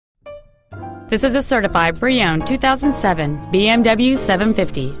This is a certified pre-owned 2007 BMW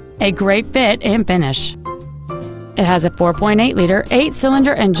 750, a great fit and finish. It has a 4.8-liter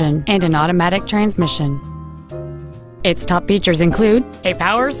 8-cylinder engine and an automatic transmission. Its top features include a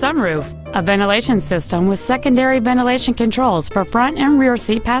power sunroof, a ventilation system with secondary ventilation controls for front and rear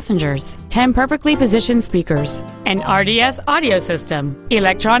seat passengers, 10 perfectly positioned speakers, an RDS audio system,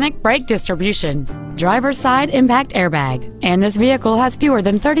 electronic brake distribution, driver's side impact airbag, and this vehicle has fewer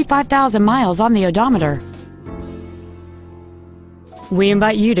than 35,000 miles on the odometer. We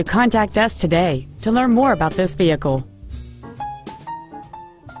invite you to contact us today to learn more about this vehicle.